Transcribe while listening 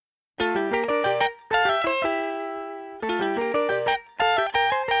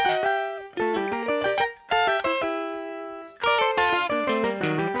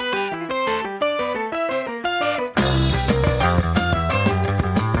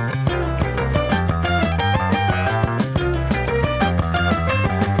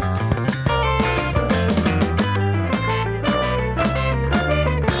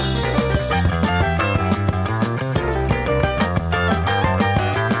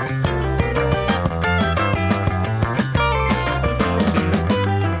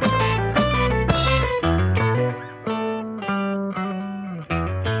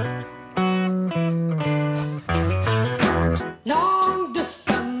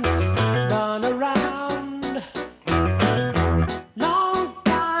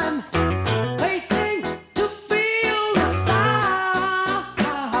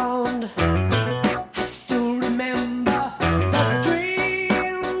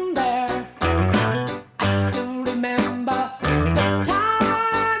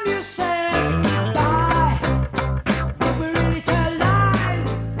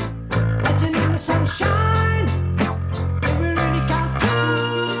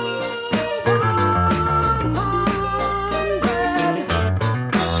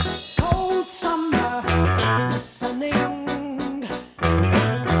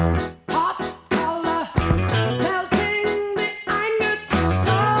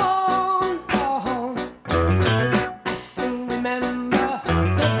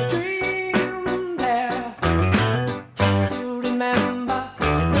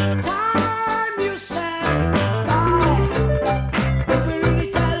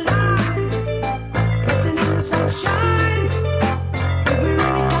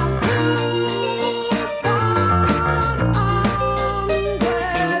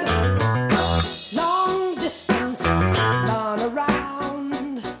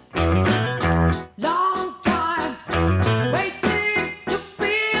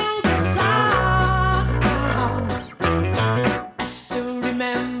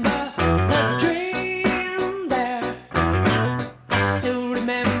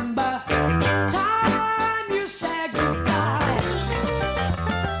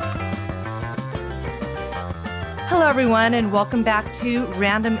everyone, and welcome back to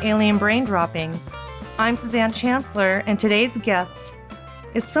Random Alien Brain Droppings. I'm Suzanne Chancellor, and today's guest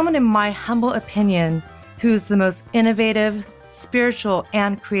is someone, in my humble opinion, who's the most innovative, spiritual,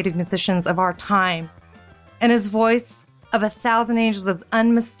 and creative musicians of our time. And his voice of 1,000 Angels is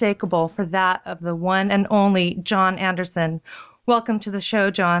unmistakable for that of the one and only Jon Anderson. Welcome to the show,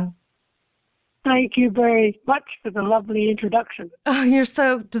 Jon. Thank you very much for the lovely introduction. Oh, you're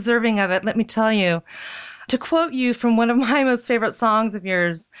so deserving of it, let me tell you. To quote you from one of my most favorite songs of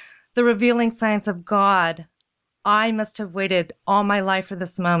yours, The Revealing Science of God, I must have waited all my life for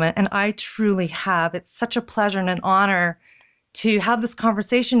this moment, and I truly have. It's such a pleasure and an honor to have this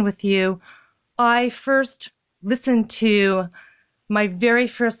conversation with you. I first listened to my very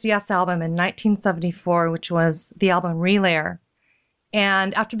first Yes album in 1974, which was the album Relayer.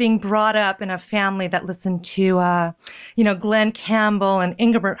 And after being brought up in a family that listened to, Glenn Campbell and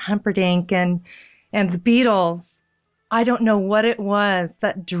Engelbert Humperdinck and the Beatles, I don't know what it was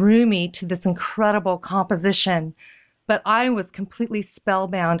that drew me to this incredible composition, but I was completely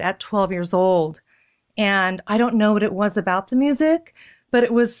spellbound at 12 years old. And I don't know what it was about the music, but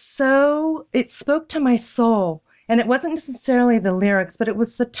it spoke to my soul. And it wasn't necessarily the lyrics, but it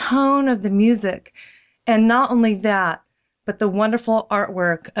was the tone of the music. And not only that, but the wonderful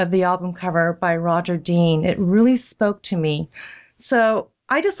artwork of the album cover by Roger Dean. It really spoke to me. So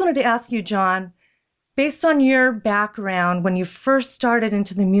I just wanted to ask you, Jon, based on your background, when you first started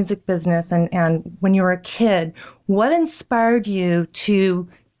into the music business and when you were a kid, what inspired you to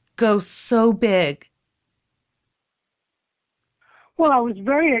go so big? Well, I was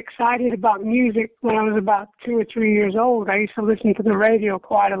very excited about music when I was about 2 or 3 years old. I used to listen to the radio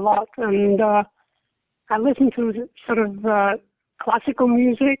quite a lot, and I listened to sort of classical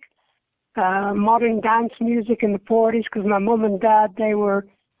music, modern dance music in the 40s, because my mom and dad,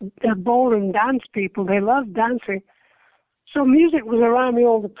 they're ballroom dance people. They loved dancing. So music was around me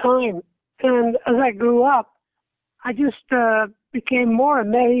all the time. And as I grew up, I just became more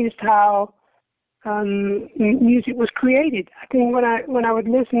amazed how music was created. I think when I would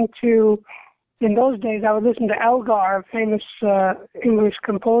listen to, in those days, I would listen to Elgar, a famous English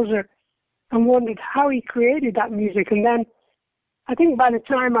composer, and wondered how he created that music. And then I think by the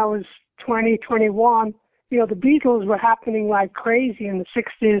time I was 20, 21, the Beatles were happening like crazy in the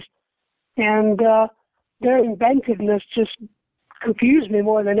 60s, and their inventiveness just confused me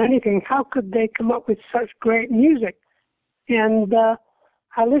more than anything. How could they come up with such great music? And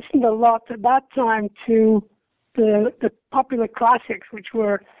I listened a lot at that time to the popular classics, which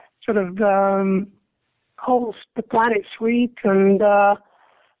were sort of Holst, The Planet Suite, and I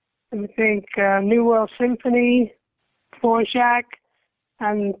think New World Symphony, Dvorak,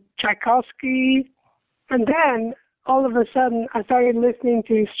 and Tchaikovsky. And then, all of a sudden, I started listening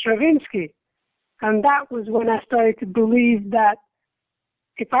to Stravinsky. And that was when I started to believe that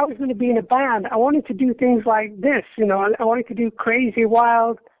if I was going to be in a band, I wanted to do things like this. I wanted to do crazy,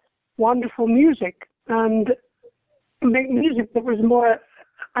 wild, wonderful music and make music that was more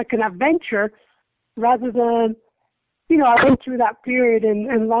like an adventure rather than, I went through that period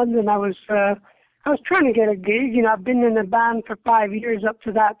in London. I was trying to get a gig. I've been in a band for 5 years up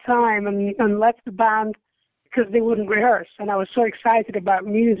to that time and left the band because they wouldn't rehearse. And I was so excited about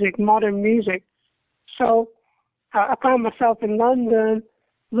music, modern music. So I found myself in London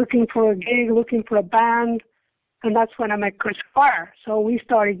looking for a gig, looking for a band, and that's when I met Chris Squire. So we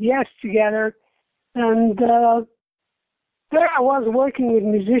started Yes together, and there I was working with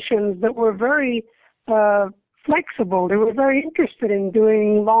musicians that were very flexible. They were very interested in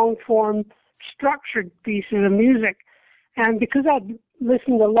doing long-form, structured pieces of music. And because I'd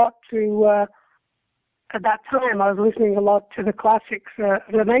listened a lot to, at that time, I was listening a lot to the classics, as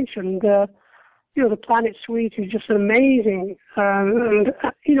I mentioned, the Planet Suite is just amazing. And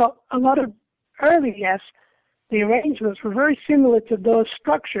a lot of early Yes, the arrangements were very similar to those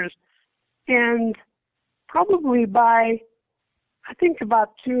structures. And probably by, I think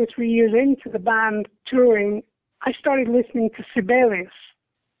about 2 or 3 years into the band touring, I started listening to Sibelius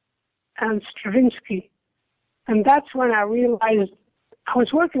and Stravinsky. And that's when I realized I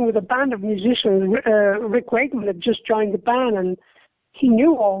was working with a band of musicians. Rick Wakeman had just joined the band, and he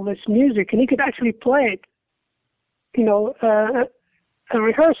knew all this music, and he could actually play it, at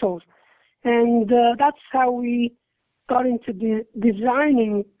rehearsals. And that's how we got into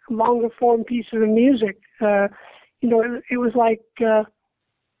designing longer form pieces of music. It was like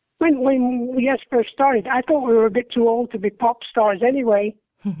when we Yes first started, I thought we were a bit too old to be pop stars anyway.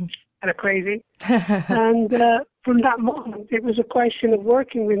 Kind of crazy. And from that moment, it was a question of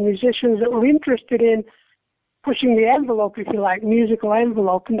working with musicians that were interested in pushing the envelope, if you like, musical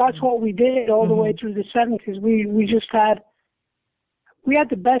envelope. And that's what we did all the way through the 70s. We had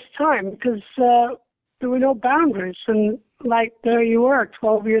the best time because there were no boundaries. And like there you were,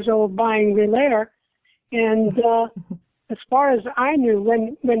 12 years old buying Relayer. And as far as I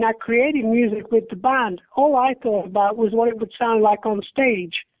knew, when I created music with the band, all I thought about was what it would sound like on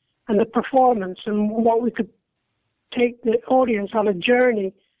stage and the performance and what we could take the audience on a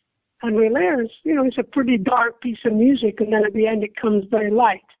journey. And Relayer is, it's a pretty dark piece of music, and then at the end it comes very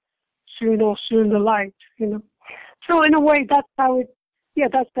light. Soon, oh, soon the light, So in a way, that's how it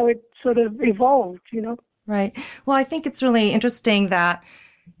sort of evolved, Right. Well, I think it's really interesting that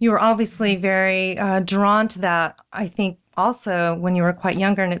you were obviously very drawn to that, I think, also when you were quite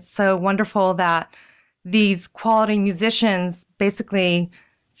younger. And it's so wonderful that these quality musicians basically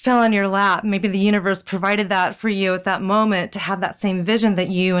fell in your lap. Maybe the universe provided that for you at that moment to have that same vision that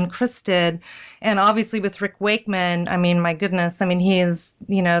you and Chris did. And obviously with Rick Wakeman, I mean, my goodness, I mean, he is,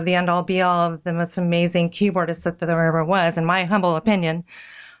 the end all be all of the most amazing keyboardist that there ever was, in my humble opinion.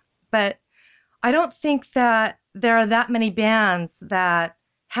 But I don't think that there are that many bands that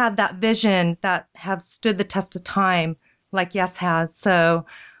had that vision that have stood the test of time like Yes has. So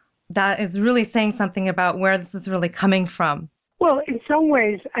that is really saying something about where this is really coming from. Well, in some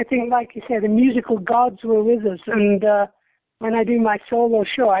ways, I think, like you said, the musical gods were with us. And when I do my solo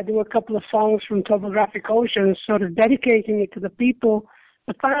show, I do a couple of songs from Topographic Ocean, sort of dedicating it to the people,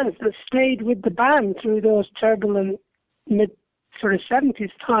 the fans that stayed with the band through those turbulent mid sort of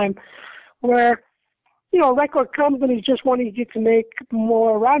 70s time, where, record companies just wanted you to make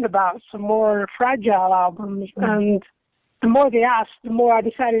more roundabouts, some more fragile albums. And the more they asked, the more I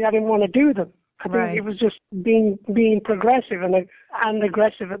decided I didn't want to do them. I think it was just being progressive and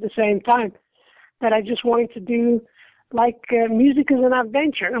aggressive at the same time, that I just wanted to do music as an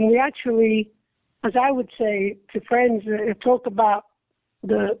adventure. And we actually, as I would say to friends, talk about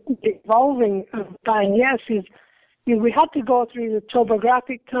the evolving of Dying Yes is, we had to go through the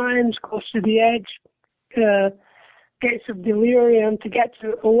topographic times, Close to the Edge, Gates of Delirium to get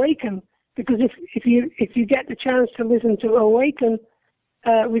to Awaken. Because if you get the chance to listen to Awaken,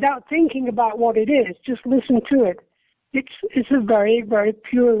 without thinking about what it is, just listen to it. It's a very, very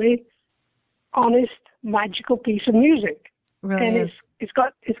purely honest, magical piece of music. Really and is. It's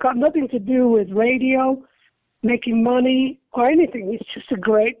got nothing to do with radio, making money, or anything. It's just a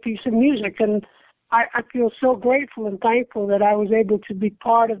great piece of music, and I feel so grateful and thankful that I was able to be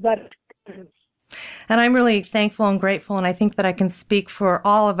part of that experience. And I'm really thankful and grateful, and I think that I can speak for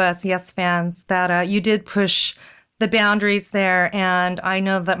all of us Yes fans that you did push the boundaries there. And I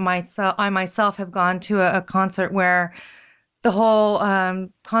know that I myself have gone to a concert where the whole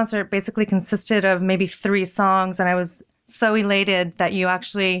concert basically consisted of maybe 3 songs, and I was so elated that you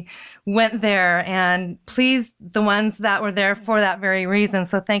actually went there and pleased the ones that were there for that very reason.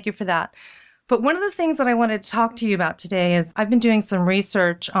 So thank you for that. But one of the things that I wanted to talk to you about today is I've been doing some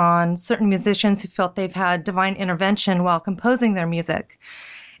research on certain musicians who felt they've had divine intervention while composing their music.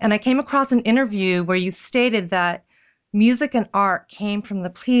 And I came across an interview where you stated that music and art came from the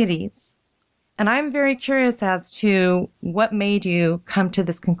Pleiades. And I'm very curious as to what made you come to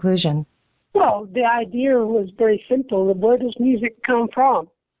this conclusion. Well, the idea was very simple. Where does music come from?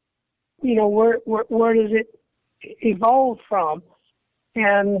 Where does it evolve from?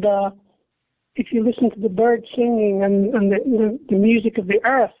 And if you listen to the birds singing and the music of the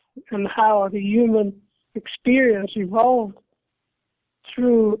earth and how the human experience evolved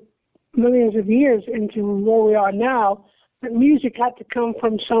through millions of years into where we are now, that music had to come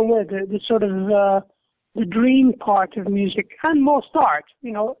from somewhere, the sort of the dream part of music, and most art,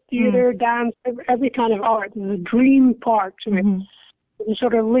 theater, dance, every kind of art. There's a dream part to it. There's a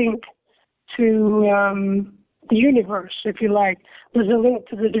sort of link to the universe, if you like. There's a link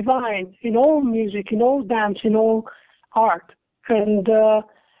to the divine in all music, in all dance, in all art. And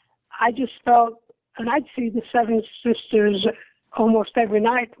I just felt, and I'd see the Seven Sisters almost every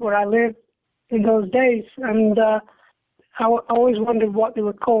night where I lived in those days. And I always wondered what they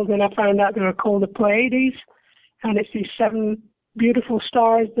were called, and I found out they were called the Pleiades. And it's these 7 beautiful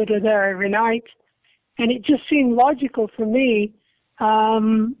stars that are there every night. And it just seemed logical for me.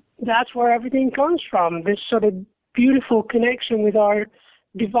 That's where everything comes from, this sort of beautiful connection with our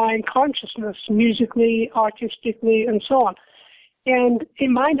divine consciousness, musically, artistically, and so on. And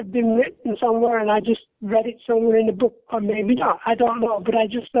it might have been written somewhere, and I just read it somewhere in the book, or maybe not, I don't know, but I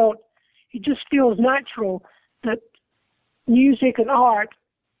just thought it just feels natural that music and art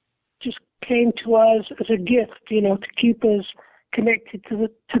just came to us as a gift, to keep us connected to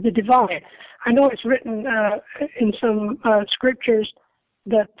the divine. I know it's written in some scriptures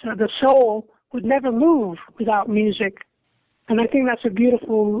that the soul would never move without music. And I think that's a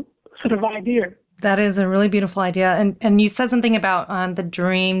beautiful sort of idea. That is a really beautiful idea. And you said something about the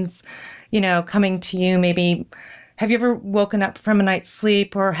dreams, coming to you. Maybe have you ever woken up from a night's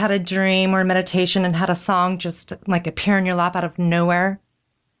sleep or had a dream or meditation and had a song just like appear in your lap out of nowhere?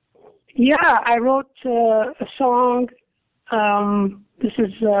 Yeah, I wrote a song. This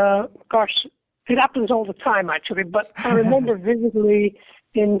is, gosh, it happens all the time actually, but I remember vividly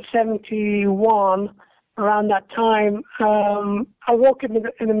in 71, around that time, I woke up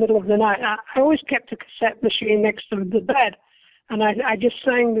in the middle of the night. I always kept a cassette machine next to the bed, and I just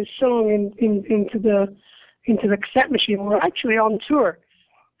sang this song into the cassette machine. We're actually on tour,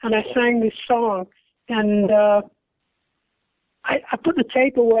 and I sang this song, and I put the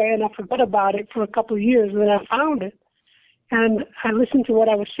tape away, and I forgot about it for a couple of years, and then I found it, and I listened to what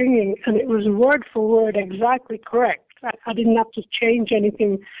I was singing, and it was word for word exactly correct. I didn't have to change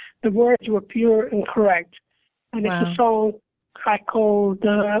anything. The words were pure and correct. And It's a song I called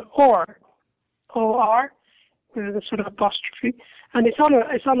OR, O-R, with a sort of apostrophe. And it's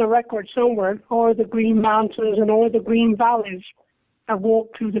on a record somewhere, O'er the green mountains and o'er the green valleys. I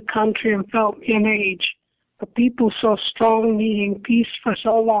walked through the country and felt me an age. A people so strong needing peace for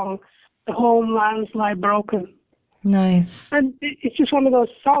so long, the homelands lie broken. Nice. And it's just one of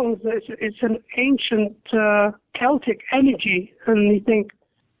those songs. It's an ancient Celtic energy, and you think,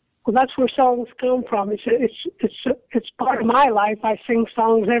 well, that's where songs come from. It's part of my life. I sing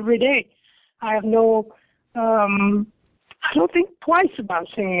songs every day. I have I don't think twice about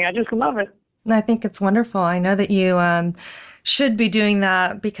singing. I just love it. I think it's wonderful. I know that you should be doing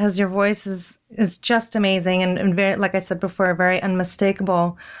that because your voice is just amazing and very, like I said before, very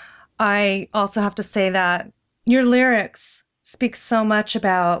unmistakable. I also have to say that your lyrics speak so much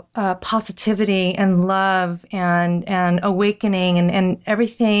about positivity and love and awakening and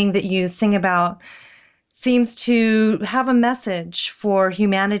everything that you sing about seems to have a message for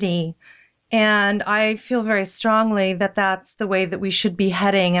humanity. And I feel very strongly that that's the way that we should be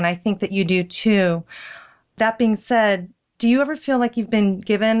heading. And I think that you do too. That being said, do you ever feel like you've been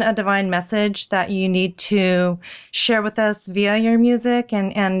given a divine message that you need to share with us via your music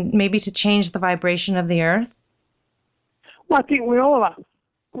and maybe to change the vibration of the earth? Well, I think we all are.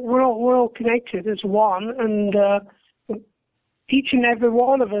 We're all connected as one, and each and every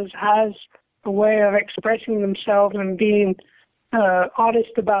one of us has a way of expressing themselves and being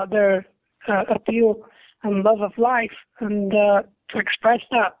honest about their appeal and love of life, and to express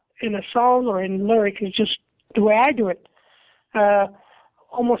that in a song or in lyric is just the way I do it.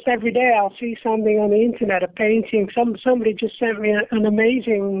 Almost every day I'll see something on the internet, a painting. Somebody just sent me an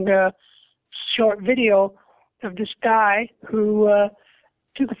amazing short video of this guy who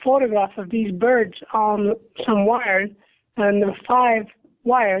took a photograph of these birds on some wires, and there were 5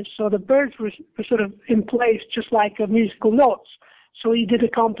 wires, so the birds were sort of in place just like musical notes. So he did a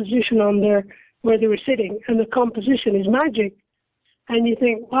composition on where they were sitting, and the composition is magic. And you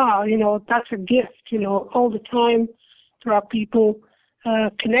think, wow, that's a gift. All the time there are people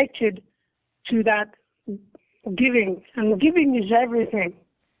connected to that giving, and giving is everything.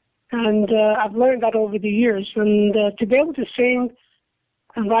 And I've learned that over the years. And to be able to sing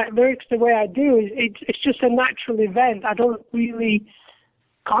and write lyrics the way I do, it's just a natural event. I don't really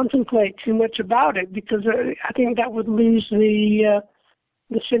contemplate too much about it because I think that would lose the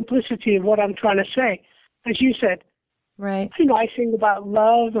simplicity of what I'm trying to say. As you said, right? I sing about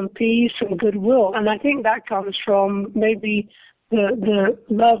love and peace and goodwill, and I think that comes from maybe the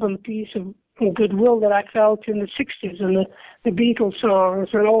love and peace and goodwill that I felt in the 60s and the Beatles songs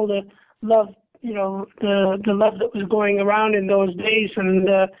and all the love, the love that was going around in those days, and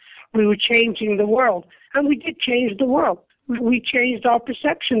we were changing the world. And we did change the world. We changed our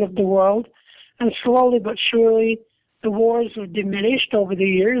perception of the world, and slowly but surely the wars have diminished over the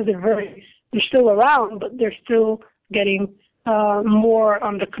years. They're still around, but they're still getting more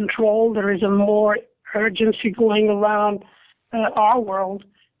under control. There is a more urgency going around our world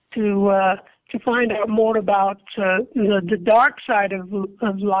to find out more about the dark side of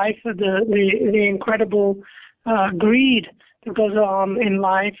life, the incredible greed that goes on in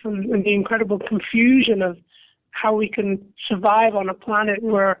life, and the incredible confusion of how we can survive on a planet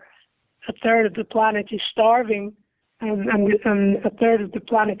where a third of the planet is starving, and a third of the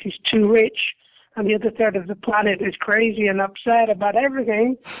planet is too rich, and the other third of the planet is crazy and upset about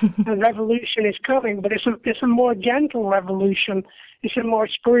everything. And revolution is coming, but it's a more gentle revolution. It's a more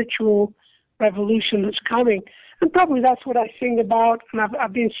spiritual revolution that's coming. And probably that's what I sing about, and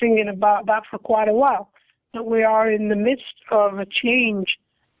I've been singing about that for quite a while, that we are in the midst of a change.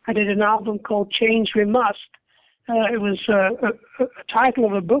 I did an album called Change We Must. It was a title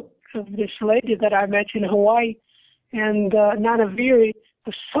of a book of this lady that I met in Hawaii, and Nana Viri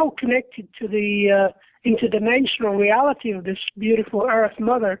was so connected to the interdimensional reality of this beautiful Earth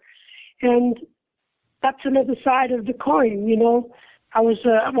Mother. And that's another side of the coin, you know. I was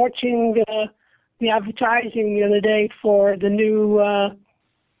watching the advertising the other day for the new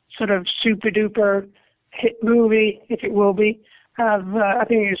sort of super-duper hit movie, if it will be, of, I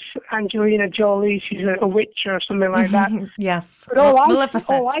think it's Angelina Jolie. She's a witch or something like that. Yes. But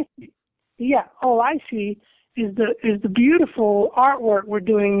Maleficent. all I see is the beautiful artwork we're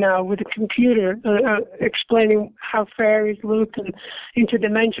doing now with the computer, explaining how fairies look and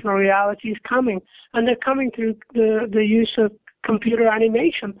interdimensional reality is coming. And they're coming through the use of computer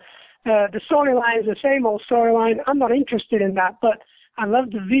animation. The storyline is the same old storyline. I'm not interested in that, but I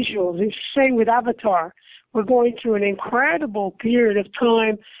love the visuals. It's the same with Avatar. We're going through an incredible period of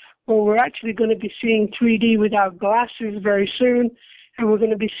time where we're actually going to be seeing 3D without glasses very soon, and we're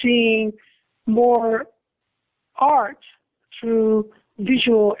going to be seeing more art through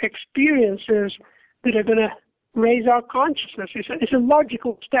visual experiences that are going to raise our consciousness. It's a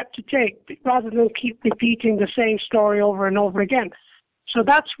logical step to take rather than keep repeating the same story over and over again. So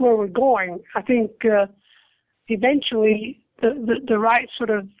that's where we're going. I think eventually the right sort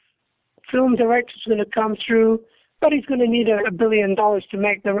of film director is going to come through, but he's going to need $1 billion to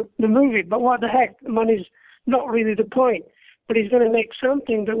make the movie. But what the heck, the money's not really the point. But he's going to make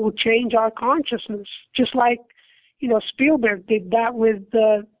something that will change our consciousness, just like, you know, Spielberg did that with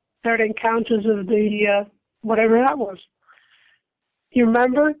Third Encounters of the whatever that was. You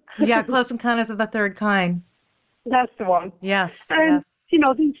remember? Yeah, Close Encounters of the Third Kind. That's the one. Yes. And yes. you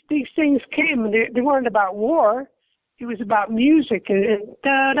know, these things came, and they weren't about war. It was about music and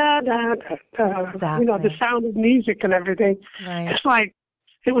da da da da da. Exactly. You know, the sound of music and everything. Right. It's like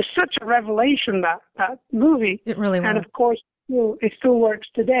it was such a revelation, that movie. It really was. And of course, it still works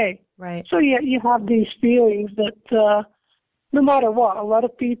today. Right. So yeah, you have these feelings that no matter what, a lot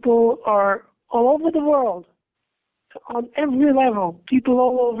of people are all over the world, on every level. People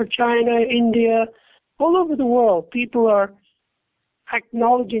all over China, India, all over the world. People are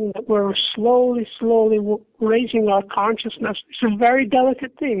acknowledging that we're slowly raising our consciousness. It's a very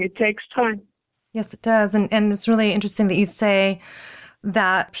delicate thing. It takes time. Yes, it does. And it's really interesting that you say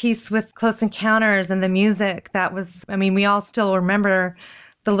that piece with Close Encounters and the music. That was, I mean, we all still remember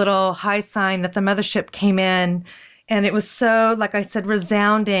the little high sign that the mothership came in, and it was so, like I said,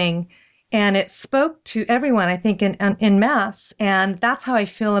 resounding, and it spoke to everyone, I think, in mass. And that's how I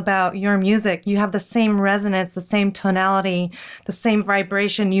feel about your music. You have the same resonance, the same tonality, the same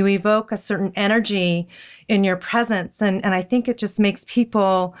vibration. You evoke a certain energy in your presence. And I think it just makes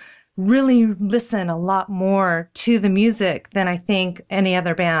people really listen a lot more to the music than I think any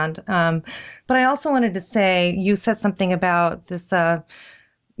other band. But I also wanted to say, you said something about this,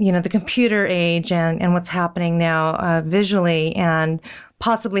 you know, the computer age and what's happening now visually, and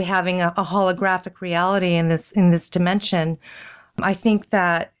possibly having a holographic reality in this dimension. I think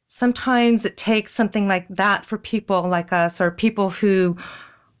that sometimes it takes something like that for people like us, or people who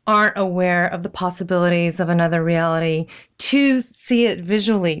aren't aware of the possibilities of another reality, to see it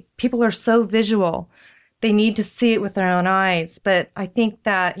visually. People are so visual. They need to see it with their own eyes. But I think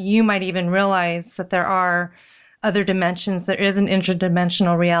that you might even realize that there are other dimensions. There is an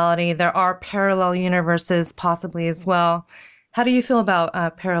interdimensional reality. There are parallel universes possibly as well. How do you feel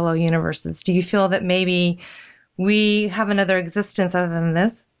about parallel universes? Do you feel that maybe we have another existence other than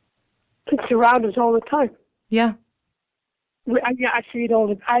this? It's around us all the time. Yeah. I see it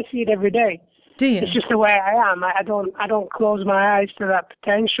I see it every day. Do you? It's just the way I am. I don't close my eyes to that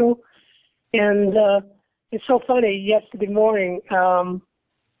potential. And it's so funny. Yesterday morning,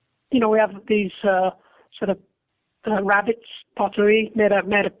 you know, we have these sort of rabbits pottery made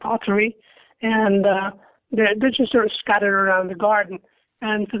of pottery, and they're just sort of scattered around the garden.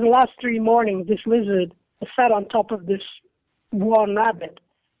 And for the last 3 mornings, this lizard sat on top of this one rabbit,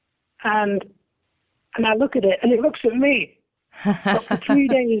 and I look at it, and it looks at me. But for 3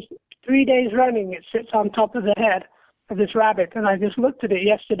 days running, it sits on top of the head of this rabbit, and I just looked at it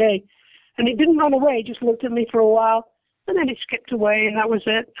yesterday, and it didn't run away. It just looked at me for a while, and then it skipped away, and that was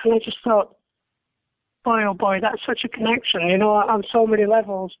it. And I just thought, boy, oh boy, that's such a connection, you know, on so many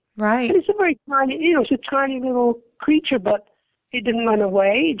levels. Right. And it's a very tiny, you know, it's a tiny little creature, but it didn't run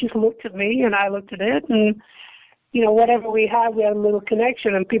away. It just looked at me, and I looked at it, and, you know, whatever we had a little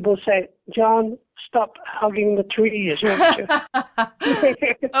connection. And people say, John, stop hugging the trees.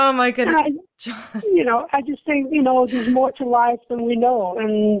 Oh, my goodness. You know, I just think, you know, there's more to life than we know,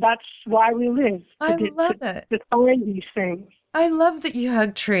 and that's why we live. I love it. To find these things. I love that you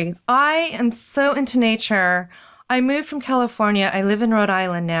hug trees. I am so into nature. I moved from California. I live in Rhode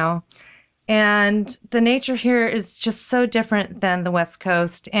Island now. And the nature here is just so different than the West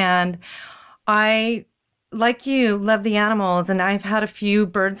Coast. And I, like you, love the animals. And I've had a few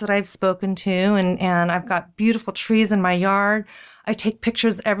birds that I've spoken to, and I've got beautiful trees in my yard. I take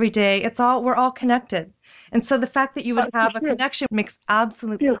pictures every day. We're all connected. And so the fact that you would have a Sure. connection makes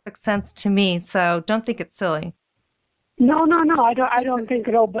absolute Yeah. perfect sense to me. So don't think it's silly. No, no, no. I don't think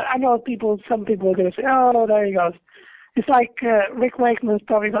at all. But I know some people are going to say, "Oh, there he goes." It's like Rick Wakeman's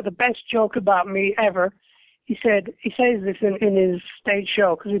probably got the best joke about me ever. He says this in his stage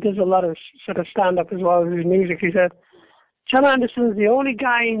show because he does a lot of sort of stand up as well as his music. He said, "John Anderson's the only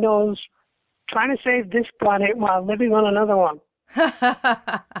guy he knows trying to save this planet while living on another one."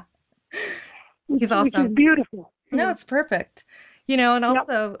 He's Which is awesome. beautiful. No, it's perfect. You know, and Yep.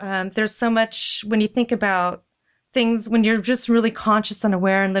 also there's so much when you think about things, when you're just really conscious and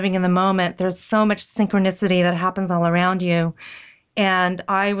aware and living in the moment, there's so much synchronicity that happens all around you. And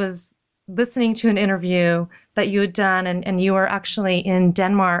I was listening to an interview that you had done, and you were actually in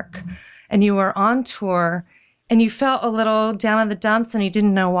Denmark and you were on tour and you felt a little down in the dumps and you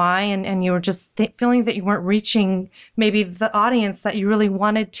didn't know why. And you were just feeling that you weren't reaching maybe the audience that you really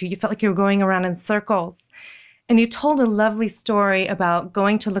wanted to. You felt like you were going around in circles. And you told a lovely story about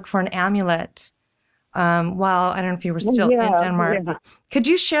going to look for an amulet while I don't know if you were still in Yeah, Denmark. yeah, Could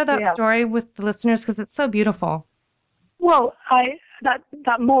you share that yeah. story with the listeners? Because it's so beautiful. Well,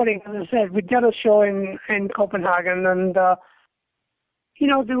 that morning, as I said, we did a show in Copenhagen, and there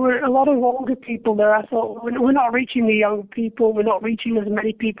were a lot of older people there. I thought we're not reaching the young people. We're not reaching as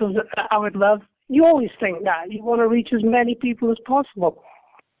many people as I would love. You always think that you want to reach as many people as possible.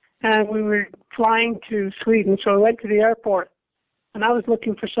 And we were flying to Sweden, so I went to the airport, and I was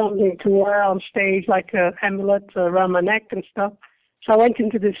looking for something to wear on stage, like an amulet around my neck and stuff. So I went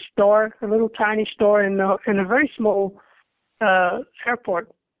into this store, a little tiny store in a very small airport.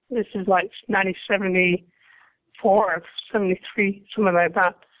 This is like 1974 or 73, something like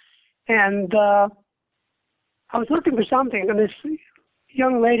that. And I was looking for something, and this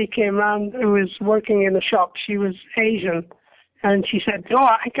young lady came around who was working in the shop. She was Asian, and she said, "Oh,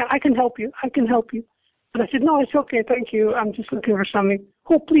 I can help you. I can help you." And I said, "No, it's okay, thank you. I'm just looking for something."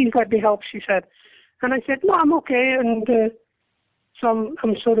 "Oh, please let me help," she said. And I said, "No, I'm okay." And so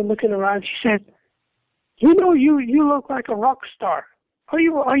I'm sort of looking around. She said, you look like a rock star. Are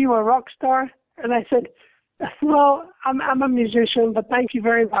you a rock star?" And I said, "Well, I'm a musician, but thank you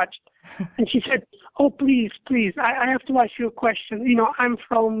very much." And she said, "Oh, please, I have to ask you a question. I'm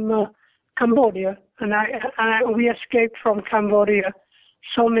from Cambodia, and we escaped from Cambodia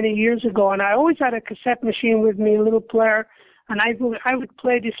so many years ago, and I always had a cassette machine with me, a little player, and I would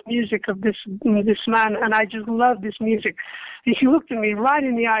play this music of this man, and I just loved this music." And she looked at me right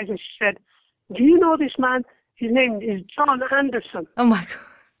in the eyes and she said, "Do you know this man? His name is John Anderson." Oh my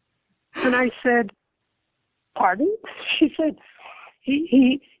God. And I said, "Pardon?" She said,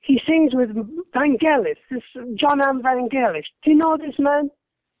 he sings with Vangelis, this John M. Vangelis. "Do you know this man?"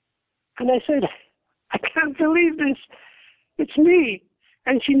 And I said, "I can't believe this. It's me."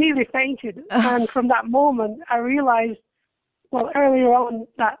 And she nearly fainted. And from that moment, I realized, well, earlier on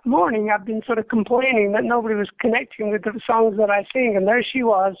that morning, I've been sort of complaining that nobody was connecting with the songs that I sing. And there she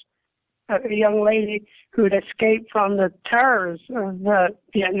was, a young lady who had escaped from the terrors of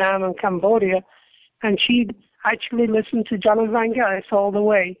Vietnam and Cambodia. And she'd actually listened to John Vangelis all the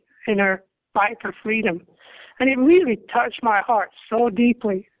way in her fight for freedom. And it really touched my heart so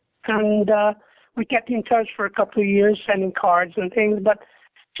deeply. And we kept in touch for a couple of years, sending cards and things. But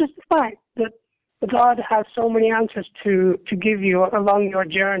just the fact that God has so many answers to give you along your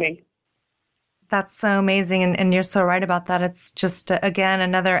journey. That's so amazing. And you're so right about that. It's just, again,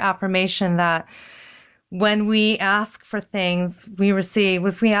 another affirmation that when we ask for things, we receive.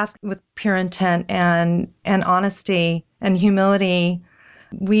 If we ask with pure intent and honesty and humility,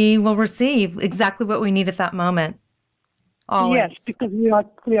 we will receive exactly what we need at that moment. Always. Yes, because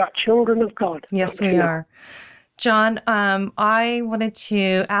we are children of God. Yes, we are. John, I wanted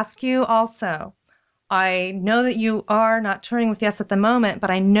to ask you also, I know that you are not touring with Yes at the moment,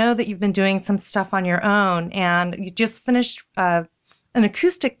 but I know that you've been doing some stuff on your own, and you just finished an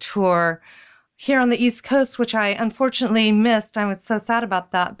acoustic tour here on the East Coast, which I unfortunately missed. I was so sad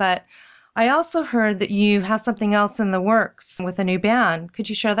about that, but I also heard that you have something else in the works with a new band. Could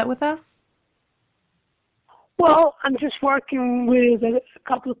you share that with us? Well, I'm just working with a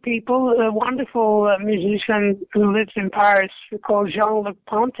couple of people, a wonderful musician who lives in Paris called Jean-Luc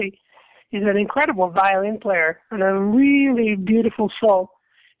Ponty. He's an incredible violin player and a really beautiful soul.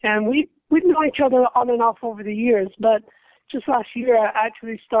 And we've known each other on and off over the years, but just last year I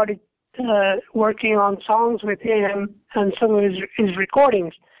actually started working on songs with him and some of his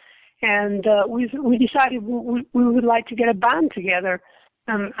recordings. And we decided we would like to get a band together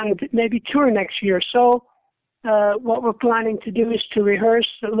and maybe tour next year. So what we're planning to do is to rehearse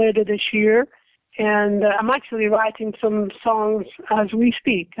later this year. And I'm actually writing some songs as we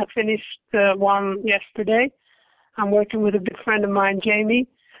speak. I finished one yesterday. I'm working with a good friend of mine, Jamie,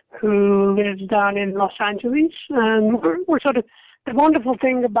 who lives down in Los Angeles. And we're sort of, the wonderful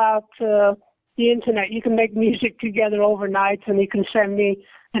thing about the internet, you can make music together overnight, and you can send me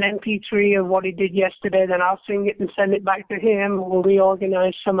an MP3 of what he did yesterday, then I'll sing it and send it back to him. We'll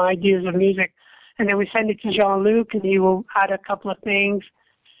reorganize some ideas of music, and then we send it to Jean-Luc, and he will add a couple of things.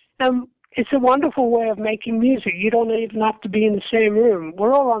 It's a wonderful way of making music. You don't even have to be in the same room.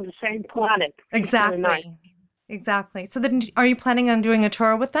 We're all on the same planet. Exactly. Nice. Exactly. So then are you planning on doing a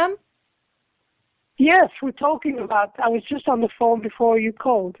tour with them? Yes, we're talking about, I was just on the phone before you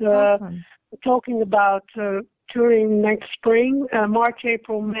called. Awesome. We're talking about touring next spring, March,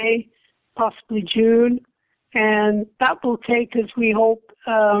 April, May, possibly June. And that will take us, we hope,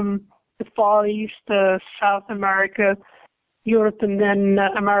 the Far East, South America, Europe, and then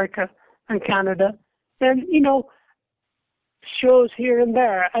America and Canada. And, shows here and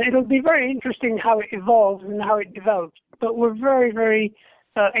there. And it'll be very interesting how it evolves and how it develops. But we're very, very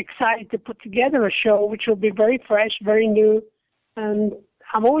excited to put together a show which will be very fresh, very new. And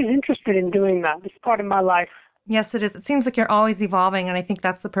I'm always interested in doing that. It's part of my life. Yes, it is. It seems like you're always evolving, and I think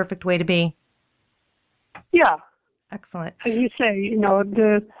that's the perfect way to be. Yeah. Excellent. As you say,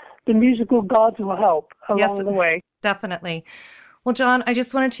 the musical gods will help along the way. Definitely. Well, John, I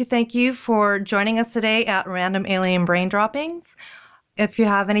just wanted to thank you for joining us today at Random Alien Brain Droppings. If you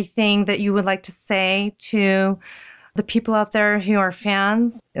have anything that you would like to say to the people out there who are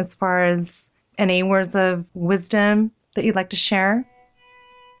fans, as far as any words of wisdom that you'd like to share?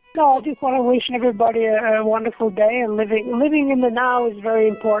 No, I just want to wish everybody a wonderful day, and living in the now is very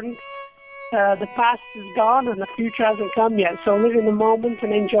important. The past is gone and the future hasn't come yet, so live in the moment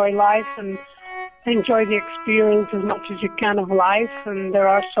and enjoy life and enjoy the experience as much as you can of life. And there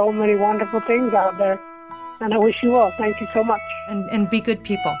are so many wonderful things out there, and I wish you well. Thank you so much. And be good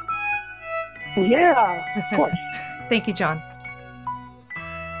people. Yeah, of course. Thank you, John.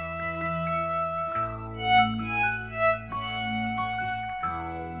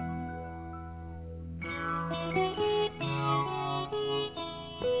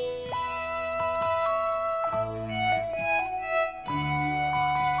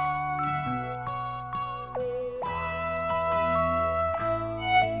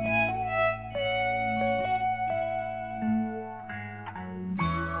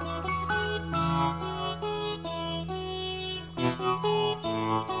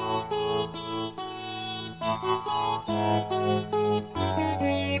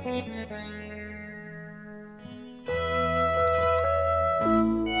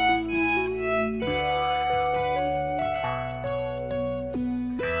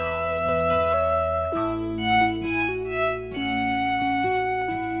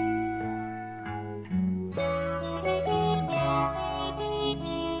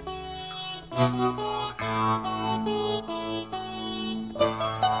 Mm-hmm.